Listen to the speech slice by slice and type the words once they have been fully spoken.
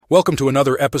Welcome to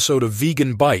another episode of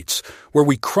Vegan Bites, where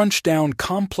we crunch down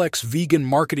complex vegan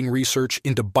marketing research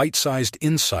into bite-sized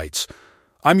insights.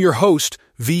 I'm your host,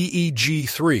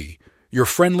 VEG3, your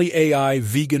friendly AI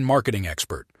vegan marketing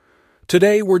expert.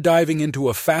 Today, we're diving into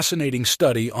a fascinating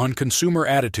study on consumer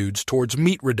attitudes towards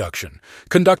meat reduction,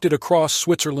 conducted across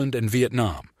Switzerland and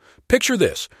Vietnam. Picture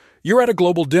this. You're at a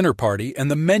global dinner party,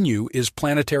 and the menu is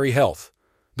planetary health.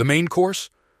 The main course?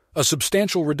 A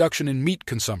substantial reduction in meat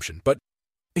consumption, but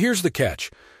here's the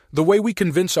catch. The way we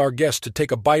convince our guests to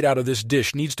take a bite out of this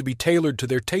dish needs to be tailored to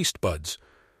their taste buds.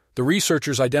 The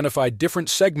researchers identified different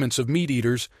segments of meat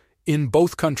eaters in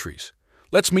both countries.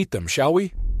 Let's meet them, shall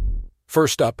we?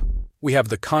 First up, we have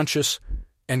the conscious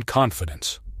and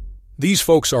confidence. These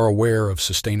folks are aware of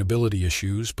sustainability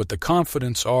issues, but the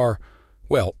confidence are,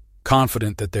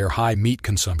 confident that their high meat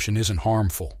consumption isn't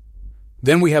harmful.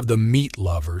 Then we have the meat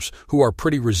lovers, who are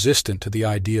pretty resistant to the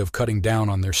idea of cutting down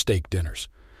on their steak dinners.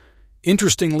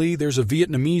 Interestingly, there's a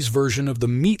Vietnamese version of the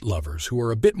meat lovers who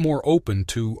are a bit more open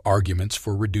to arguments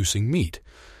for reducing meat.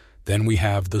 Then we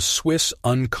have the Swiss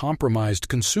uncompromised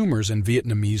consumers and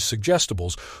Vietnamese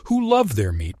suggestibles who love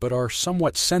their meat but are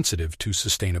somewhat sensitive to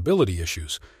sustainability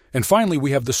issues. And finally,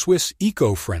 we have the Swiss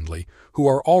eco-friendly who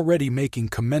are already making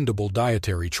commendable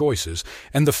dietary choices,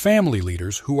 and the family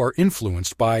leaders who are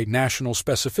influenced by national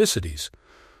specificities.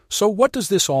 So what does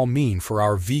this all mean for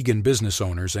our vegan business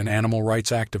owners and animal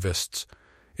rights activists?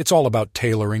 It's all about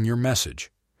tailoring your message.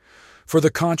 For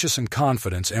the conscious and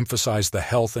confidence, emphasize the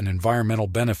health and environmental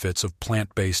benefits of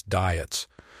plant-based diets.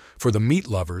 For the meat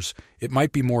lovers, it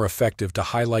might be more effective to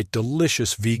highlight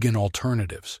delicious vegan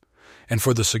alternatives. And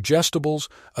for the suggestibles,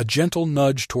 a gentle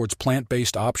nudge towards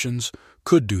plant-based options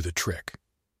could do the trick.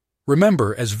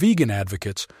 Remember, as vegan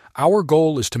advocates, our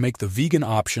goal is to make the vegan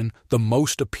option the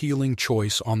most appealing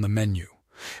choice on the menu.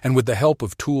 And with the help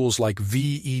of tools like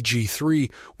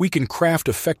VEG3, we can craft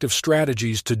effective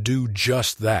strategies to do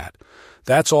just that.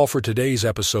 That's all for today's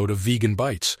episode of Vegan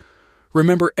Bites.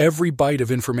 Remember, every bite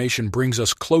of information brings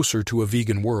us closer to a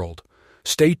vegan world.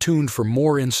 Stay tuned for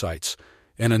more insights,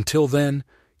 and until then,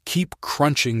 keep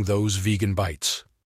crunching those vegan bites.